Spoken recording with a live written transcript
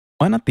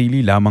Manatili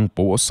lamang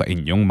po sa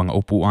inyong mga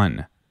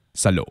upuan.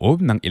 Sa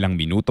loob ng ilang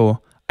minuto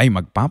ay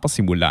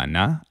magpapasimula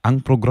na ang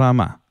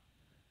programa.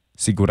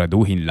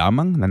 Siguraduhin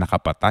lamang na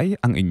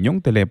nakapatay ang inyong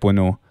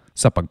telepono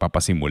sa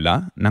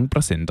pagpapasimula ng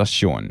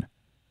presentasyon.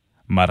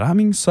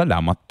 Maraming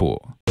salamat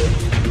po.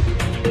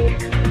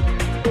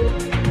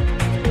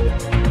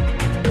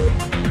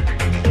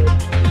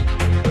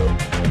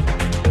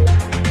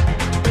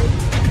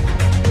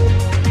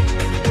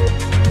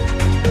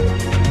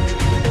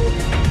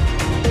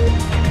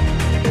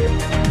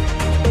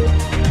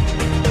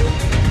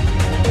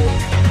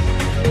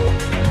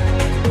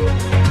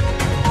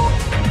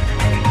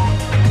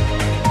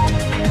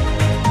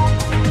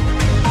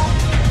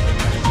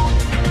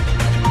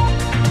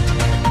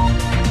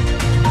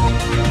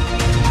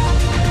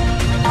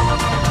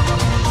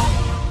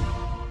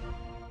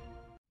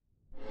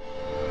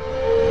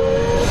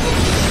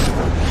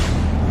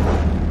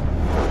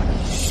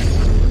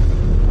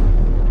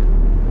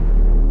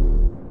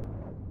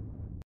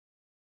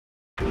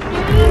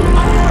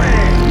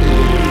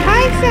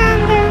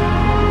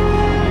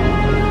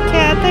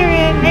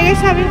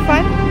 Having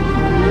fun?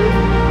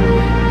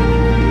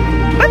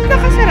 Ba't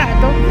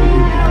nakasarado?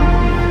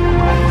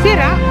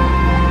 Sira?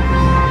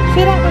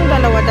 Sira kang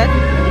dalawa, Dad?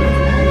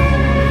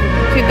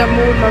 Si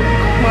Damulag.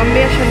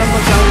 Mamaya siya na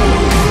magawa.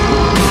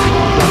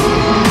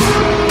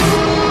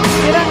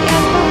 Sira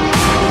yata.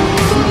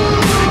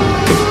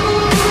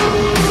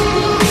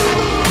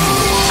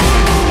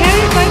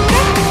 Having fun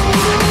ka?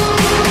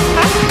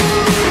 Ha?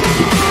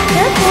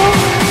 Careful.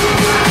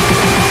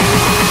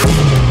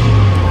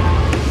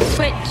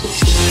 Switch.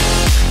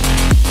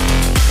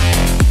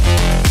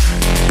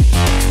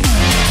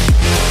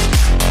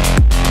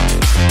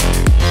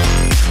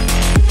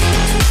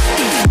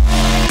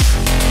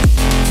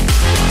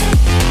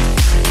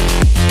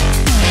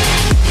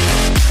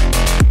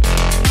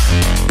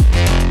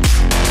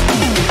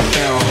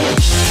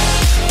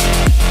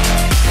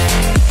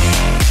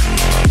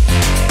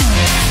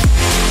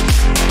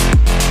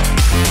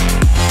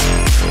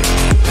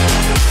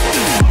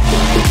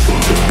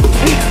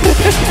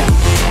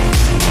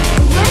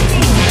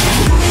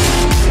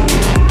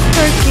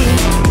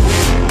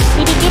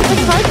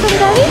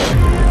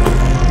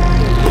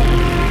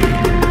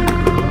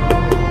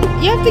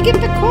 To get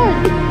the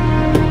cord.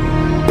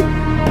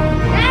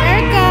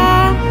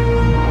 Erica!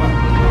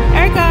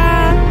 Erica!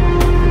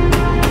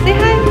 Say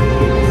hi.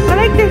 I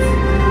like this.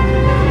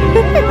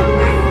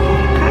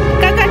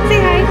 Kakat, say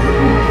hi.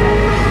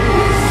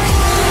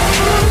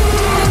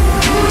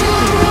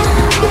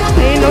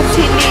 Ayun o,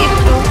 chili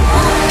ito.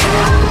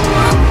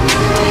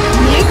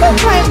 You can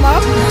climb up.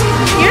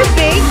 You're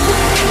big.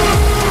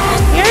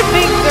 You're a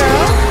big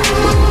girl.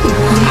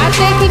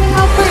 Ate, can you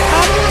help her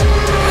up?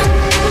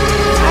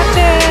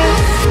 Ate.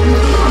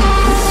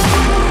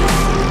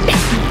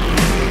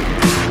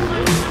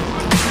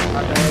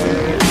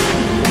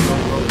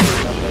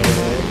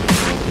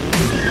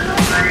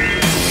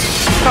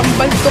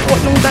 Kambal tuko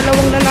ng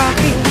dalawang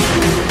lalaki.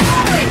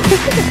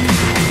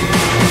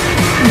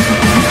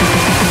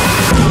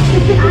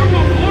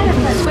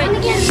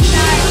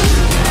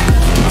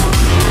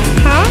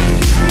 Huh?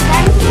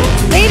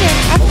 Later,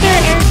 after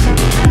Erica.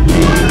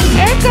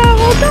 Erica,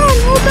 hold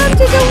on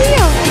to the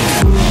wheel.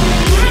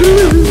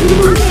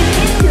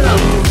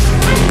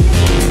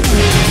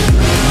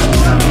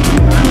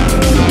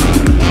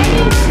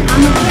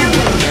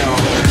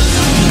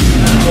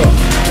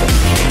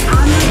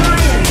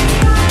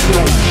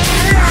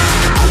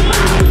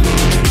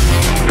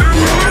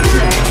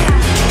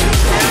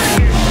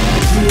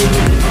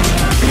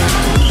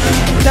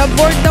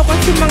 Na-board daw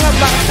kasi mga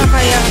bata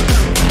kaya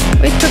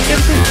we took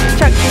them to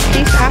check the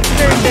case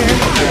after their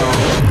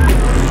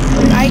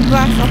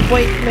eyeglass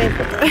appointment.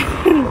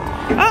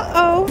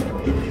 Uh-oh.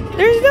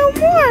 There's no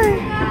more.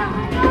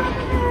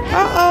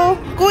 Uh-oh.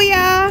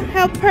 Kuya,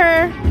 help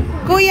her.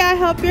 Kuya,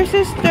 help your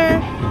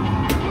sister.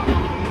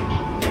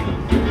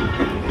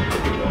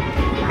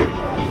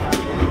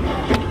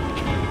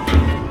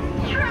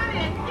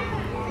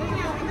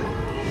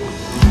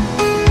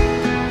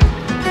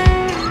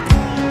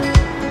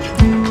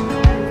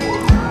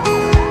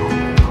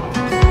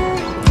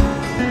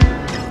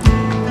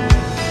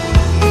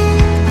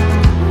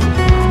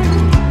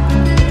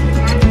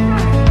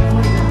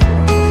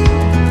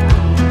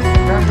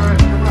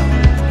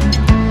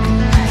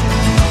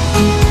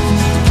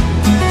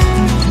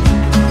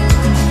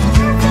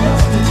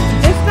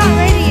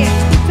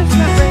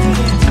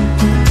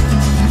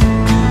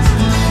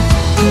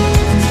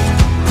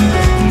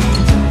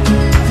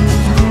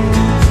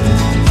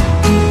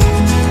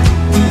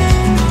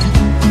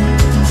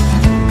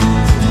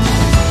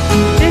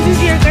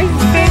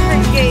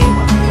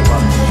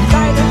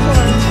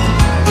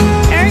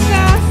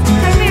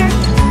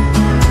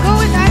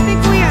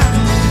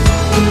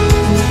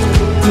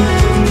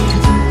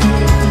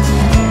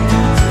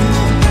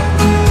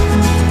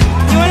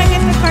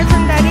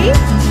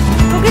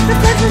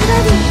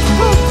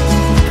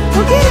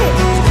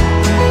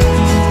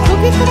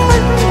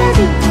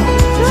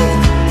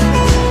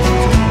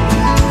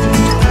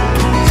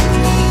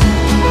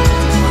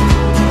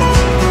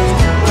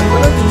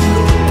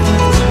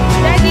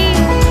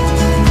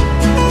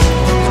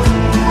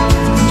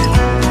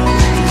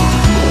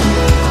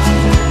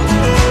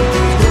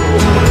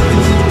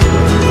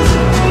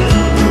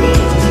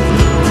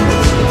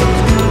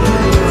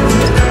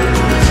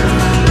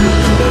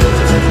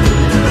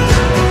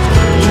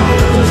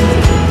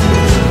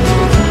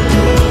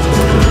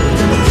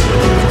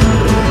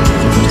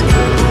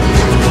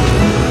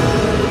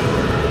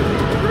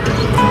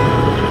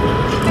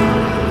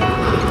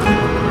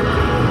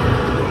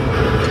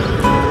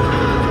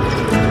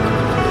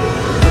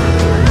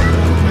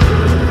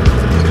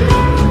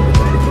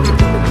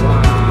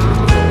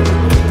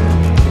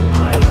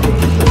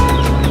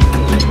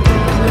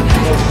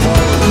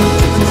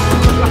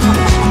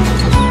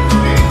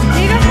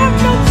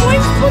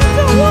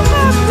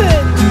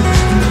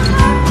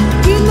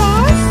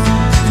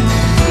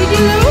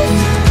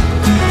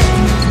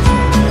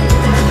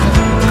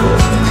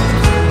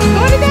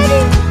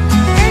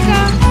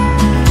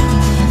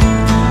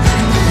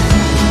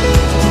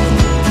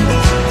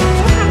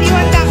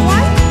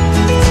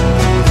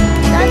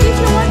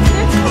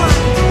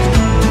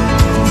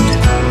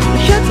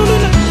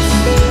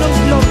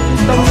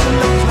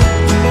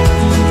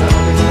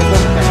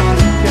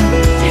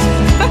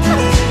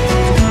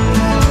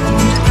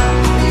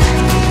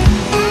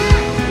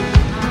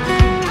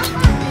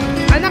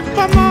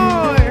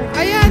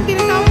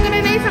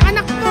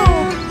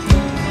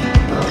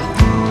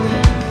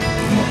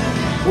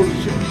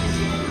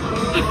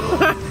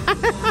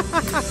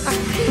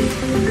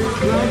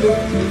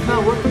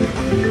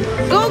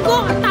 Go, go!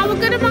 Tawag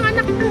ka ng mga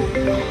anak mo.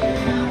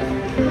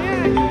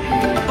 Ayan.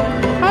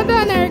 Hold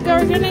on, Erica.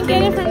 We're gonna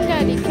get it from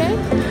Daddy, okay?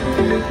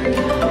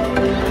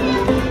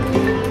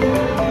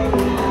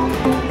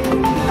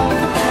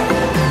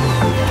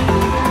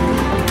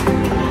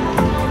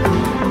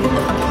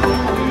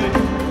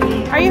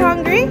 Are you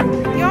hungry?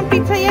 You want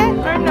pizza yet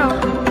or no?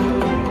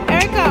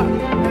 Erica.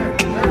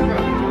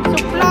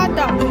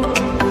 Suplada.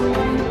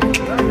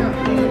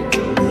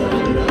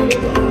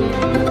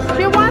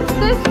 She wants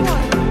this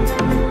one.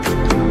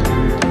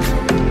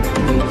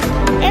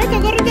 Erica,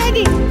 go to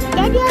Daddy.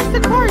 Daddy has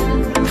the card.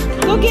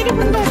 Go get it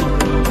from Daddy.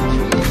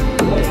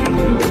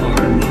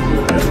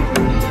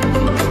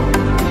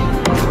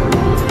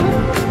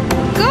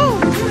 Go.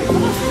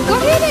 Go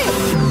get it.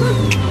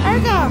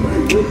 Erica.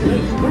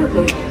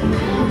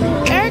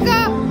 Erica.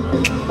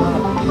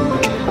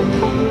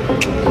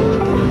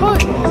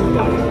 Hoy.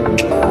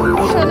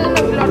 Siya na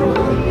naglaro.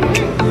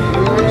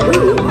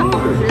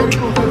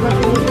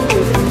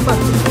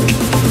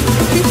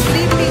 She's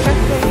sleepy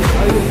kasi.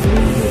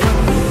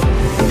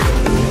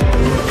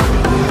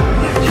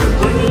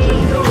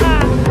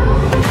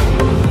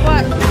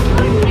 What?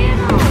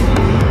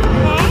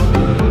 Huh?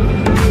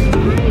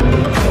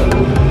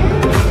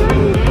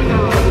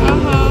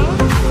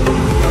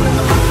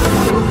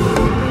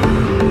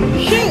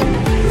 Shoot!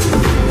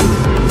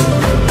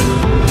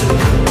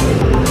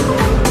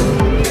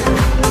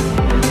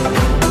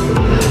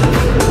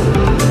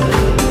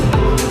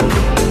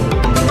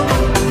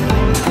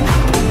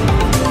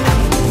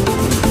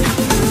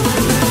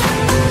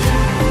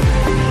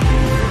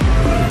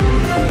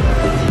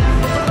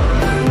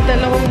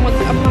 Dalawang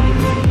mag-ama.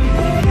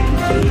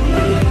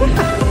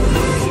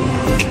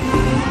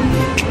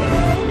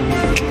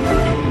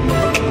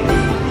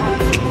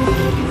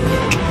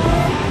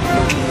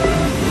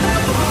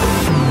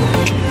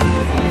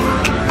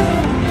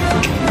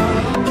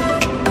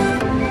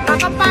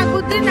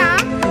 Kakapagod din ah.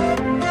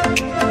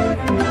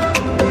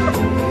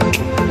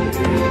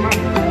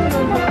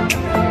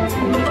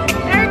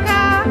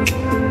 Erica!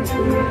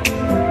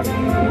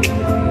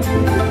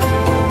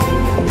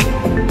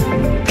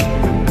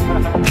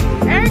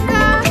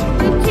 Erica!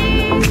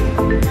 Richie!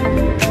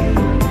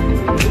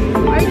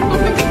 Ay,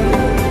 tubig.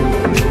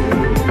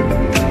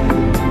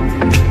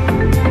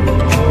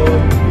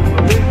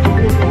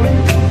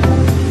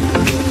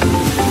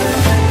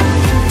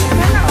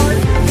 Sana all.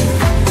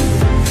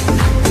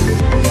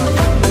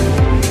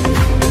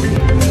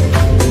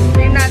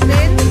 Tingnan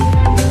natin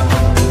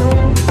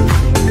yung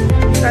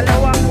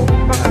dalawang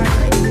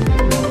pangalan.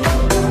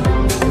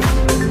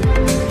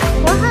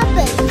 What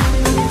happened?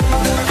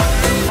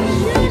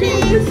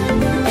 Please.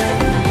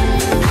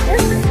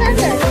 Where's the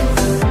feather?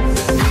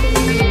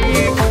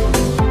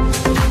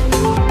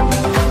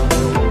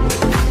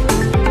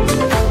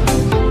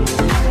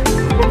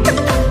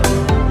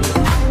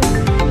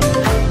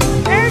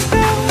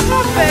 Erica,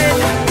 what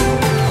happened?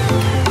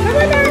 Come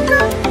on, Erica.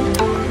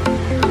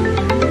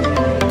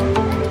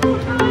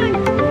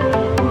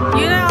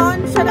 Yun na on,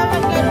 siya na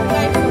naglaro,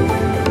 guys.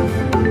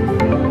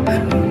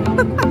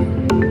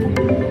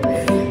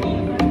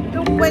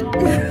 Yung wet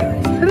niya.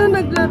 Siya na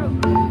naglaro.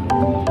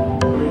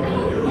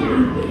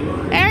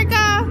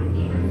 Erica!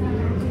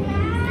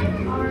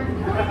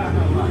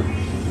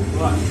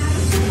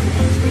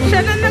 Siya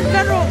na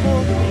naglaro ko.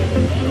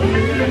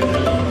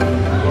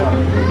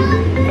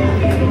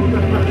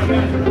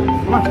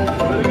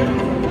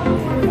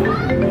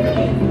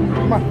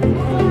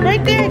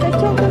 Right there, the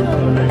chocolate.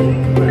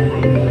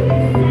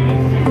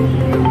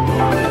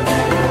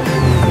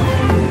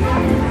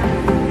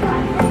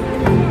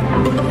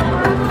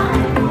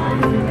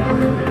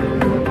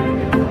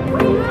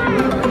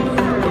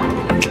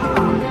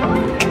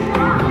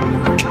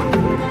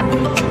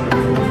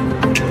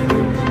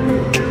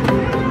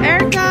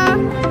 Erica!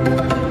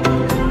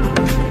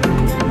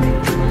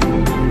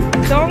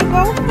 Don't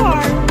go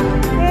far,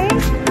 okay?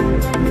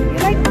 You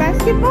like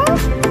basketball?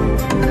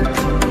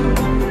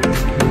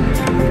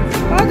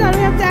 Hold on,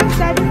 we have to ask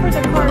Daddy for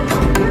the card.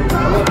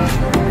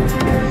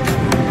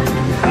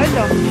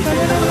 Ano? Siya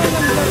na naman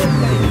naglaro,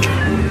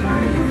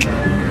 guys.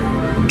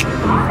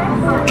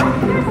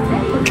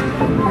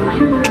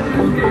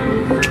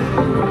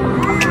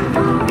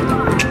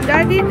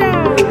 Daddy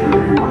now.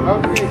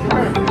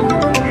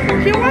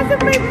 She wants to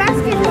play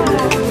basketball.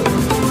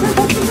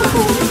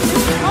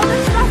 Oh,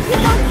 there's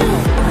basketball too.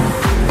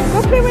 Go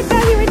play with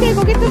Daddy right there.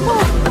 Go get the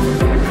ball.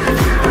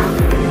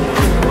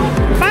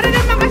 Para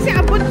naman kasi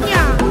abot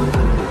niya.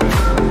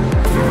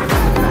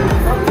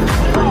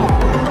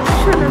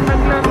 Siya na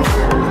naglaro.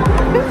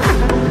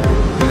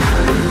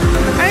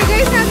 Are you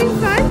guys having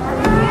fun?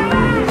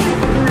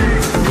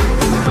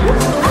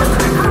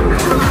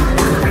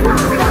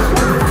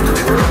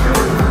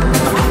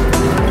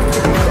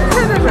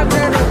 Siya na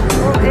naglaro.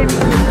 OMG.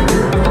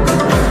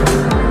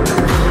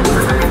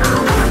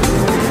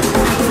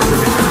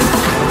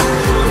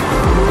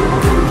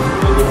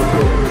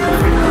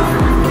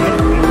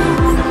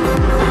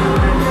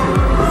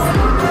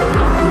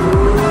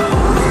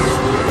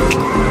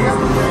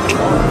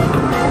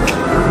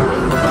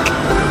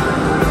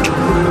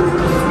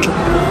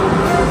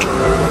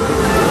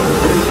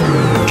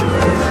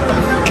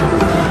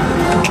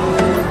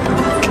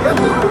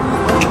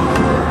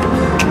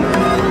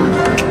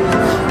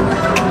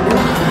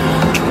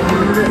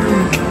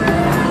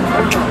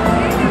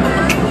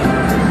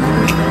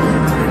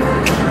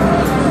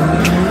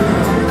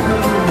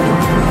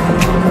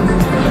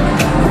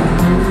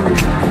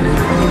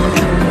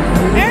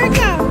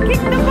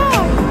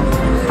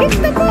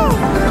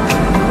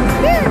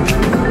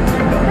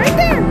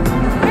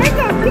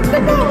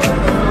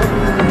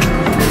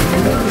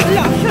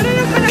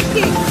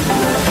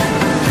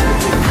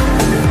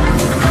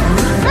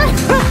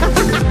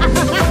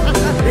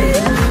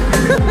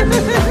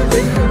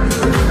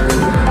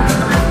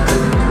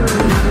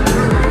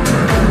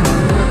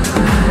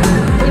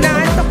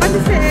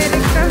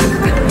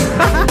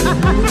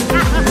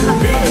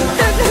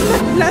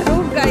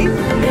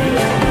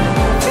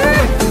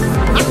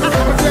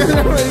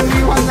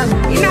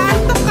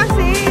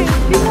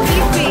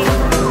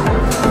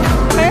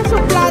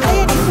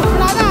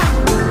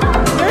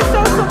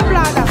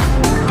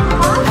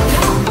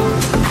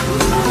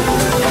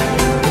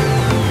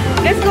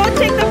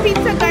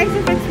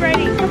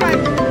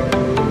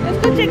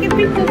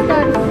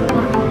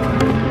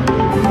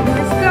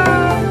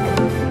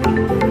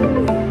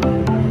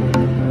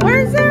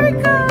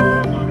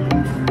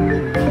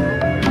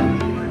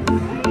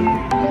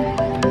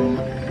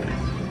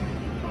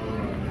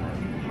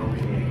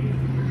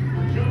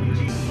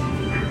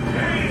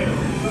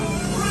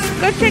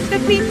 Go check the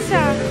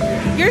pizza.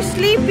 You're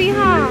sleepy,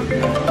 huh?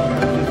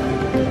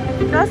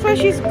 That's why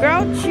she's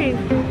grouchy.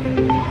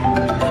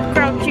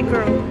 Grouchy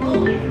girl.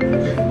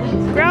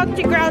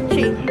 Grouchy,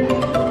 grouchy.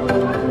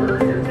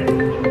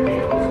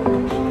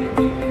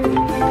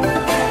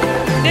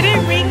 Did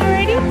it ring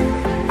already?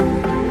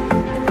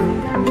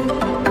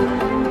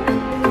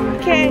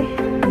 Okay.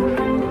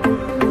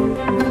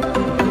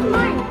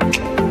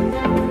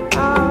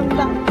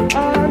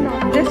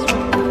 No, this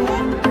one.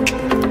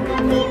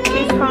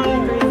 She's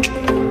hungry.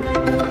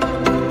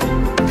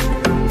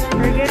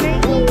 We're gonna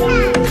eat.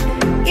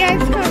 Yeah,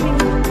 it's coming.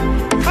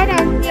 Hold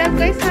on. You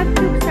guys have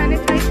to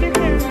sanitize your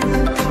hands.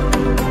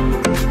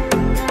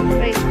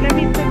 Wait, let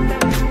me put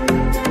that.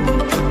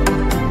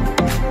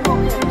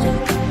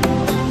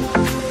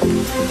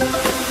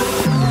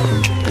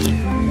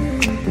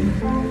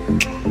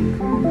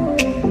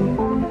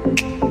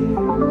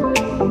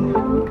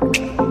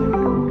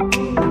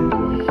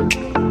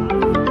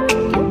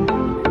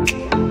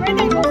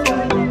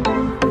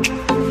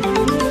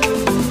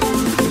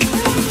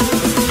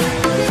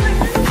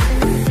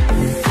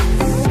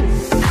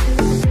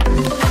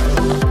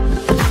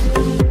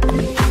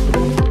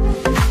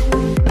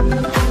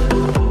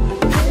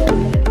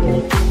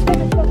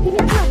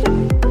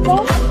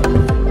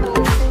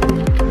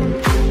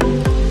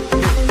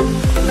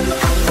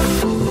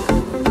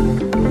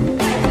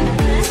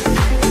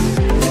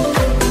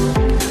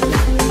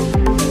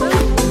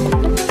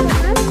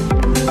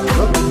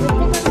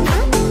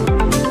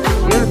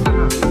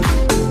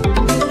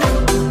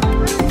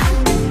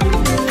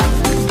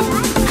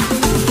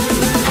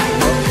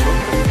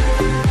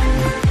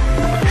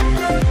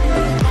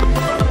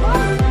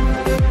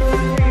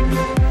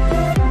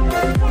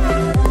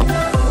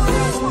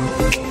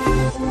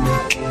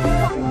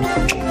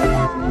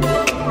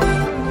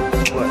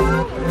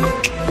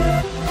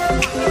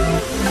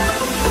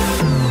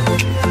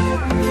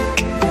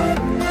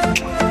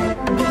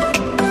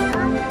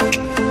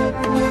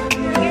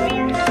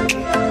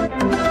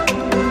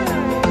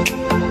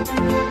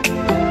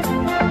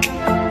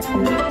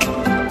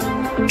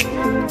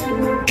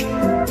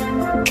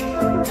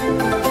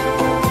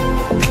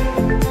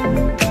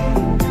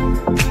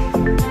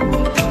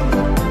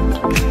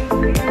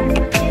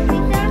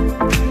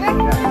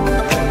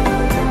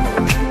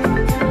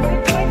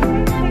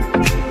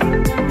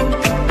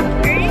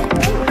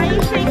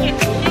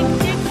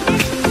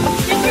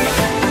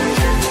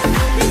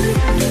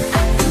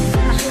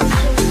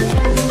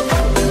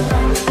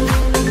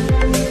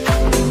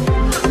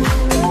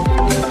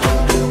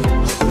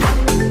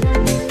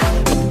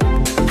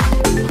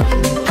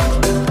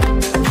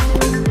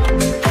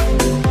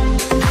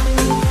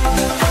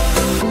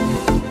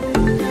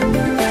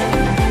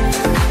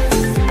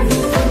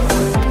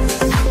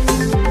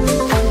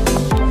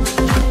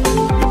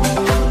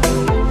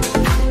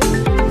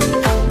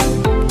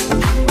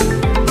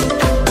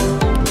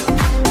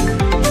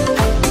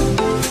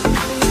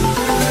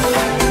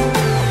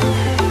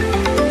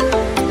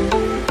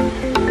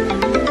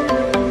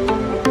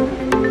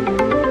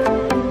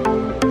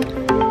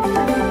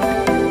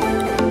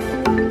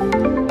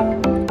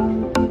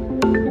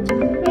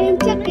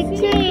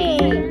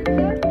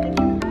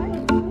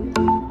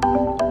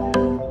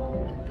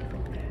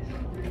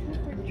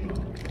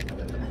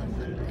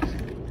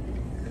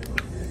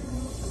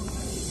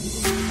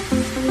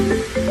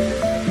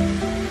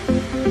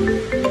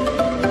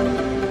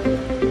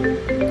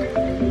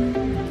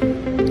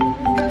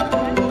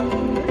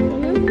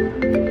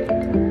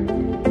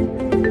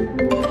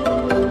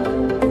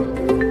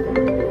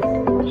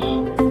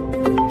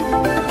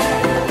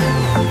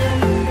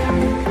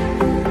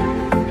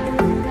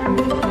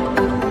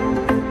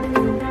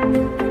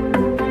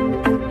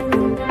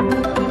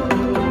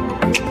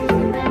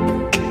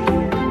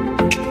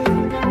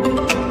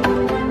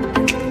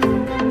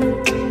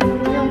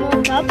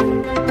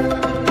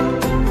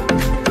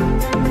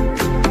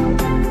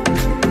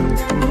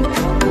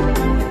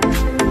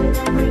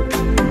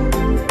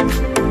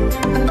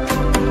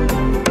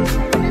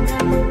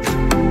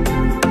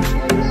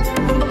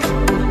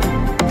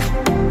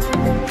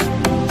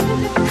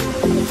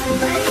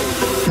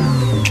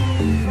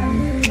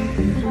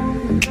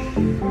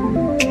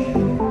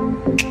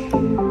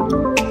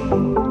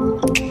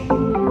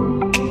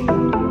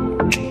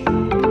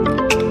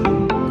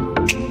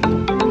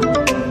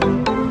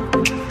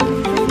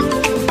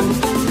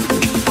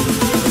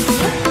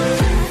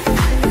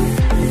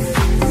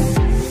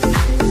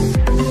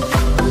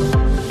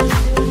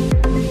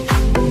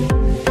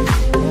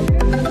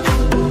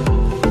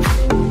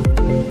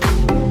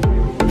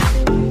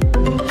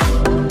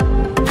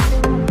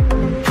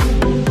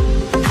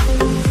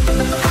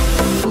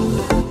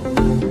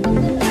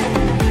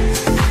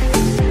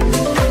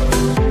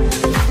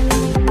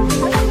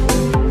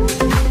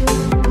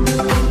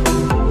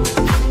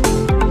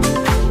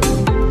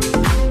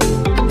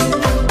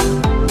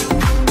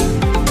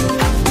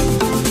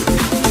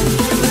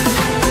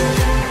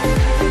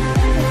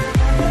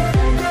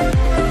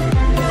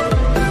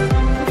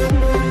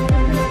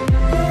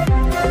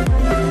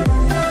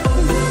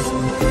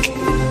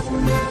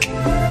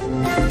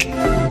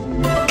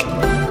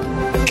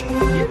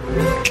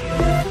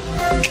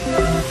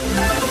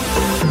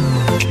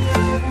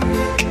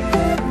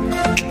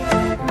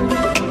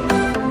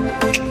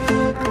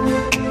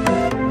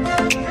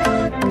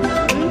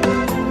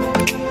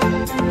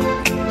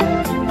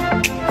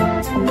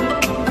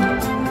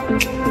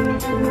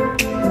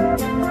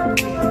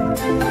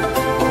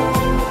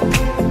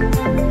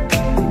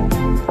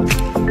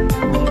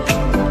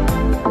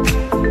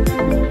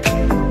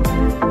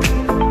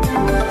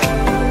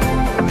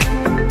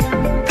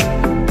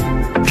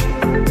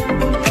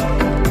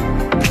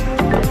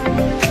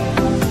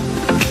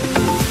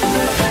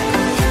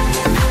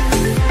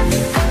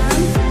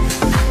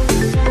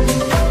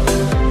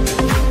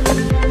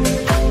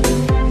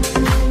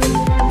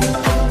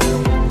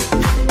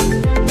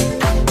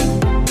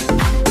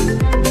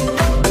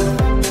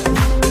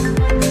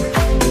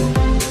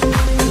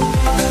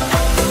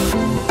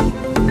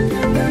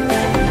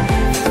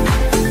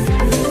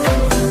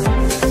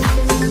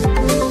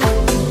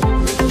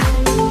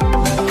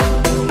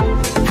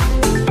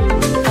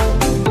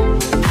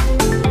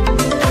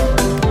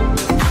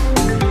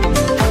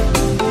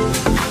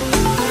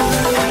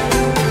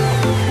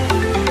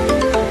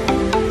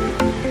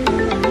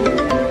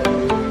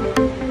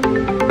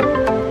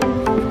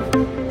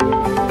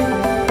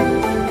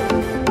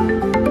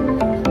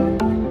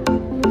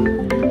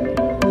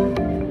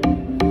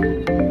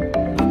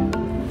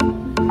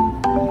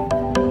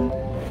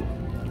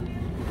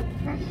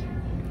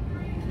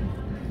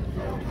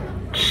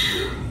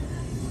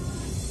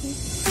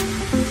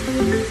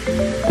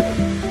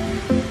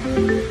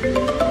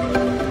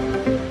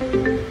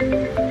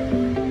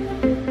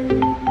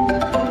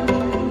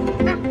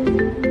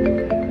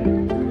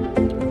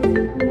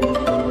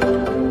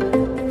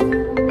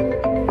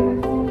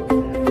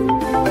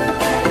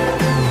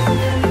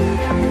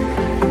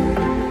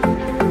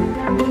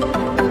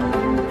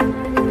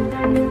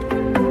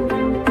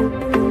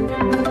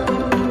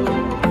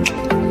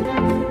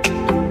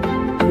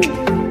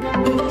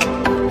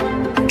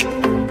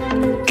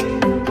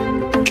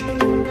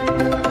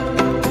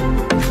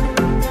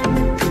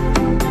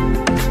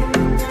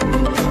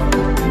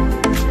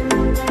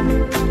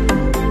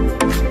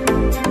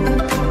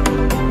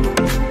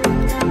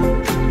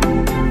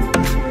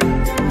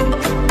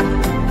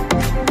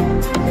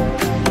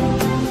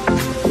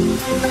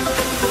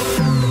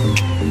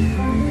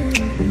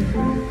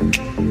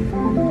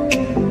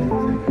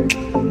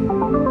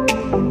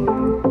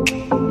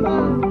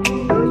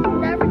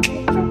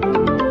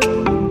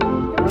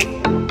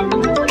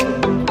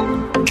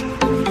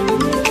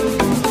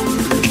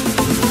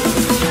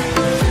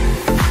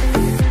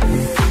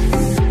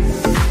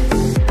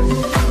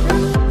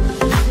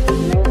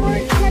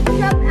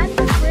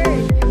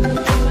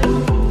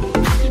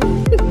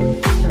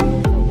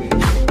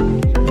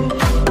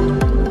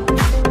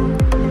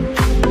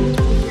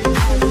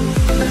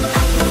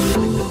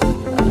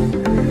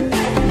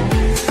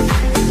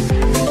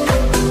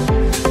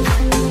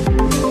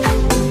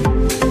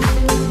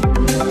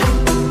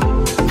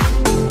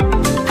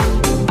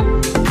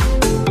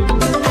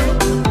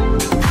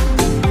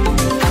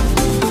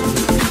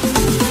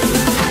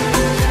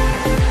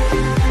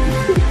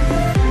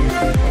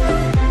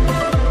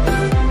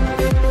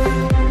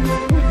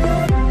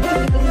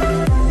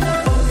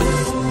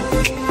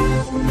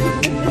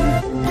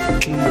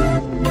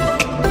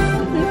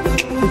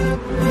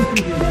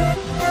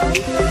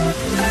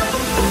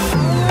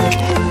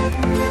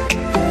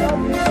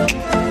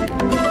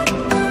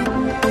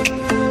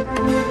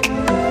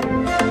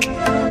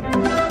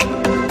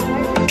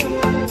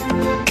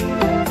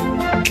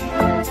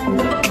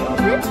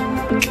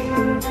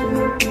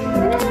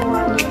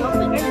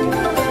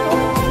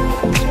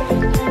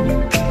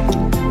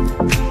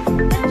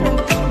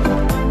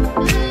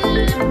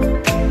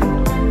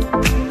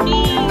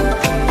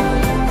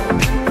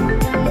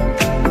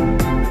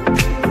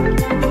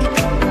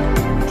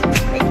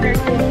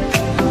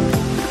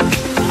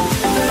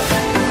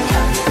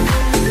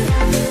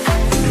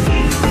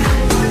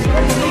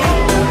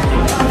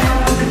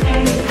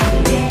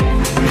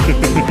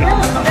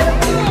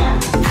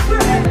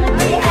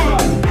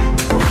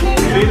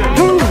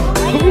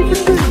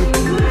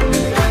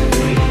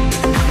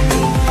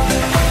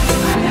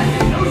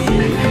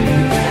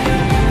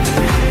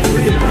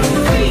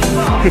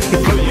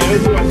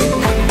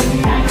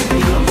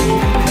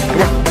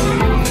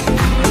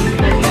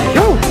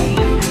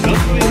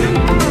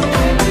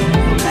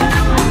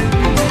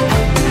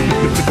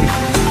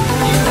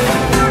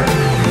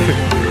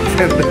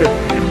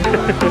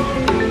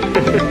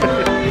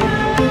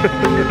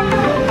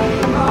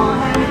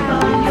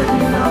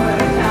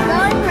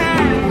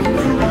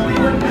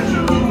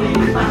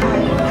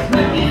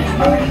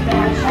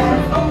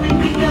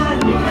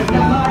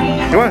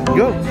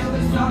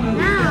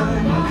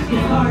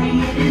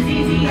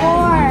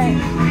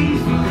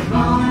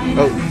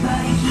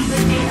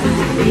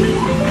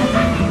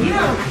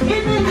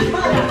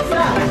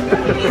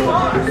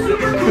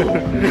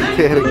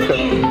 Erica.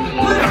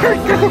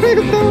 Erica, what are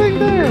you doing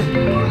there?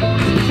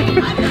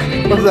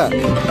 What's that?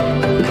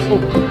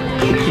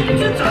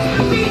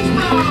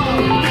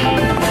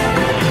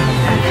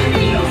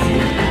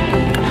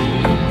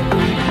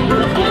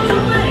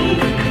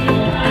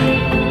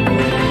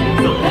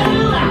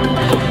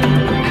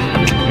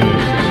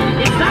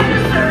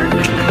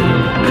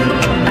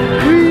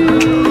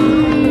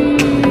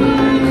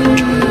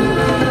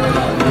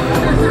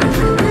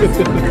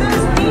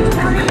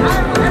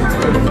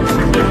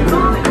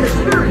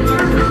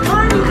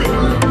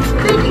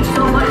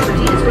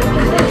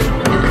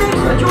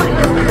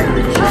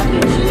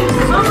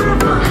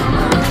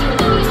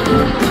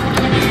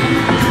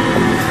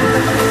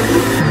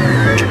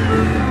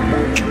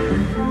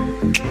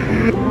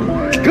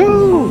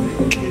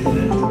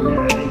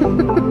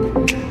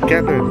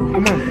 Catherine,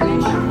 come on.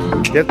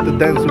 You have to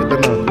dance with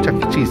Chuck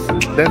E. Cheese.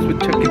 Dance with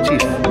Chuck E.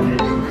 Cheese.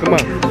 Come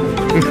on.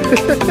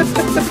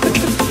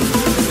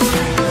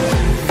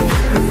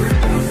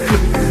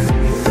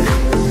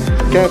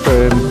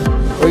 Catherine,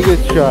 are you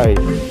shy?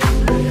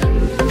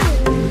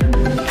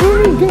 Come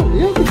on, go.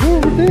 You have to go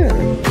over there.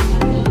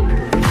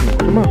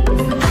 Come on.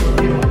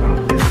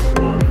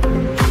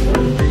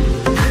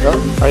 Oh,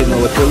 I know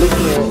what you're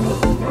looking at.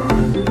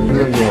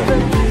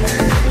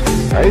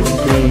 Ice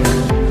cream.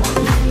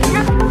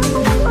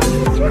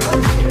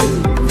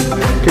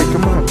 Okay,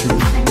 come on.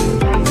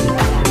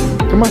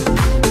 Come on.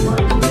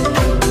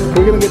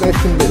 We're gonna get ice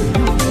cream then.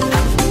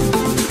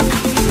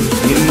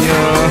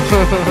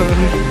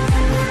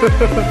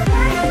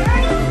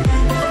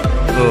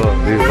 Oh,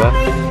 diba?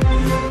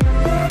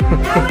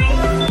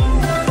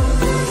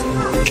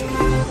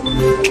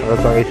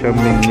 Nakasakay siya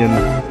minion.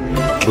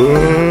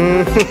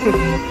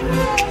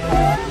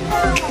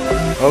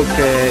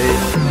 Okay.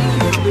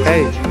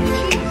 Hey.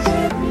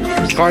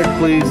 Card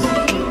please.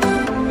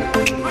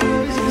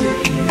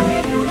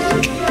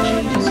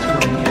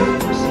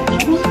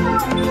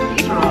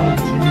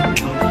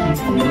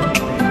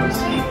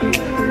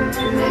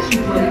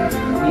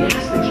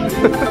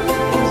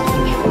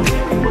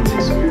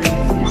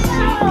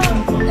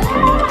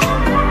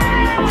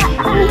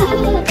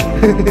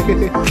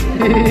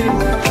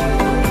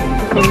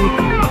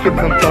 Cute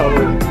ng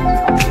towel.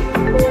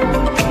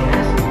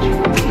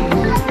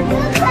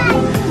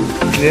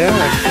 Yeah.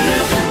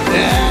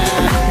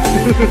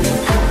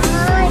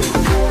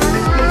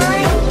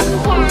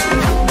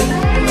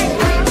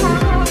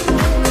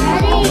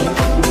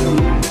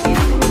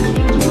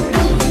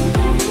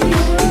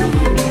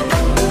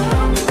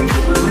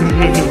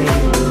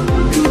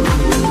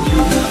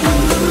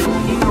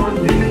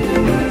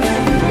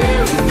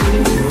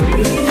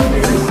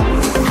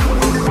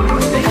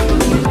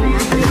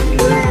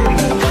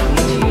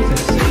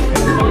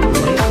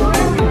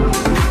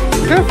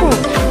 Careful.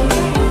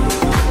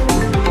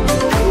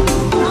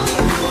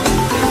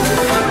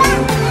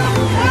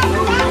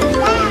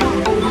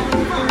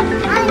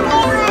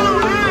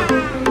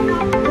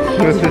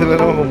 Sila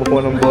naman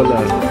kumukuha ng bola.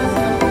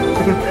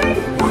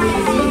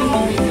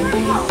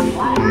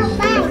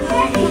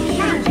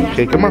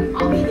 Okay, come on.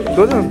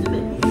 Go down.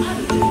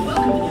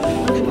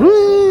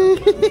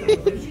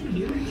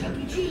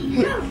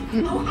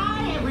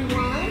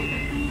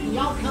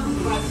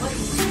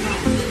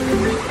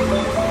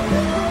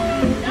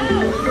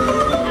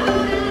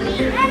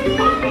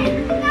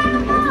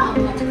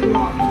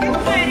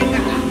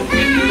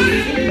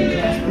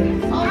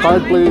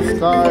 Card please,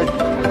 card.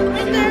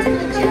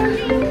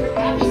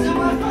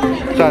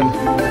 Saan?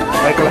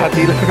 Ay,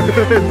 kalahati lang.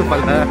 Ito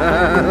pala.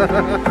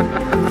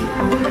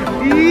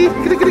 Kirik.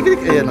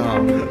 Ayan o.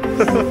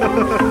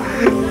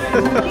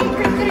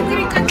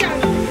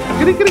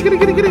 Kirik.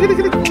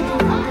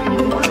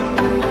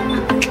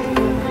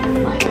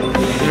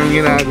 Anong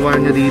ginagawa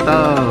niyo dito?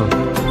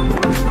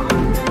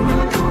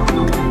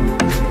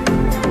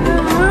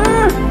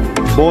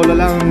 Bola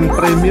lang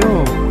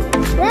premyo.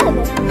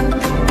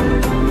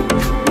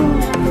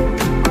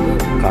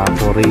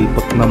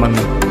 Kaporipot naman.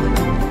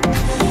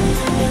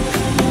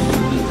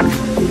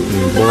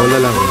 Bola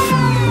lang.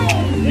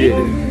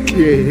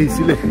 Yay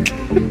sila.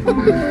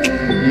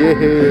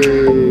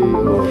 Yay.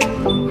 Oh.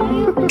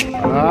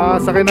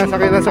 Sakay na.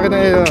 Sakay na. Kasya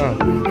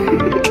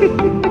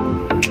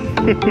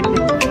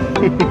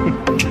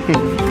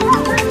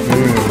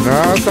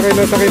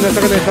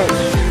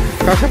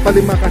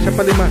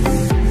pa lima.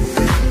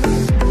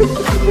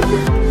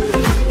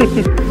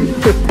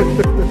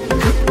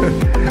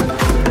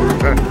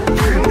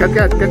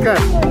 Cut.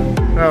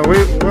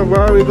 Where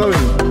are we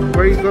going?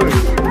 Where are you going?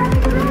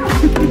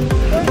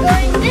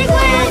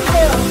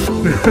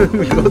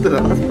 We go to the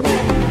hospital.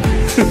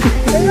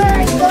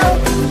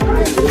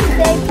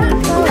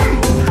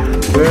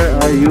 Where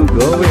are you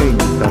going?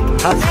 The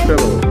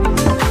hospital.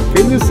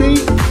 Can you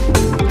see?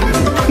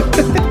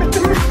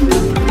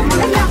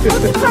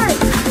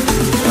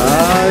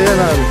 Yan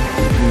na.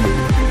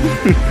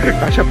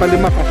 Kasya pa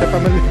lima. Kasya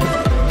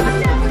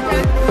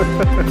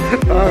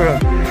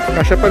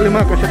pa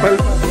lima.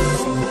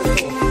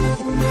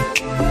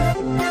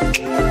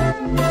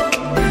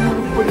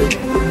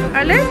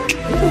 Alin?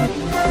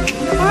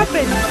 What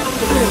happened?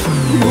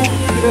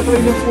 Lol,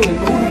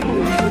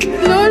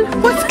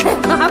 what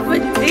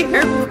happened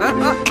there,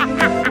 bro?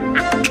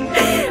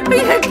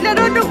 May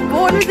naglaro ng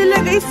bono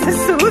nilagay sa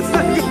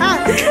suso niya.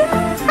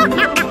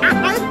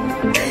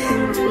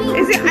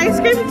 Is it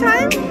ice cream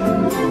time?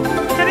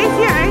 Can I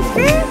see ice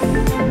cream?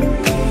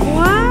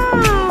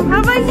 Wow!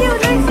 How about you?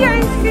 Let me see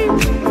ice cream.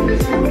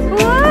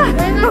 Wow!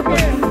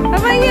 How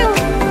about you?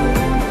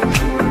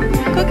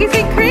 Cookies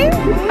and cream?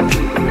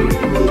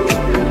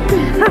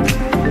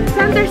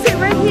 Sander, sit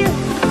right here.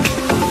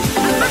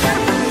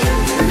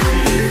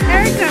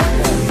 Erica.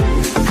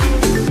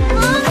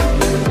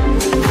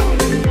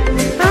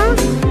 Huh?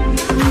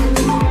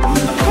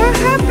 What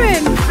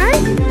happened? Ay?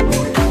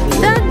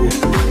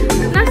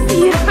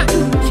 Nasira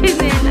ang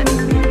chinelas.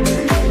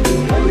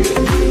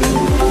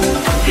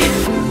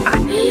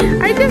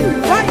 I just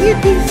bought you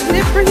these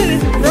slippers and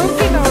it's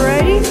broken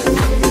already.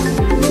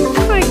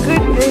 Oh my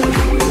goodness.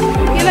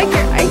 You like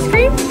your ice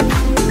cream?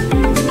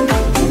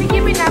 Can you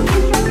give me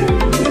napkin?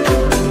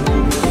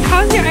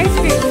 How's your ice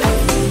cream?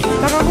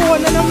 Nakakuha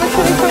na naman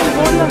siya isang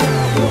bola.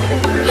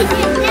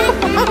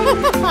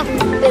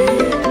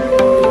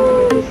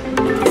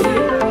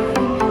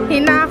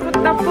 Hinakot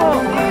na po.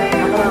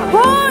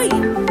 Hoy!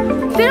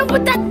 Sino po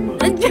that?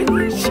 Nandiyan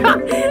na siya.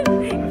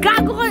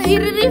 Gago ka,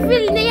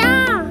 i-refill niya.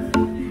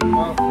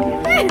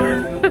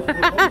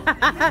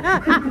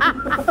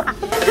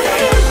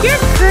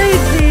 You're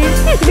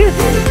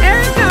crazy.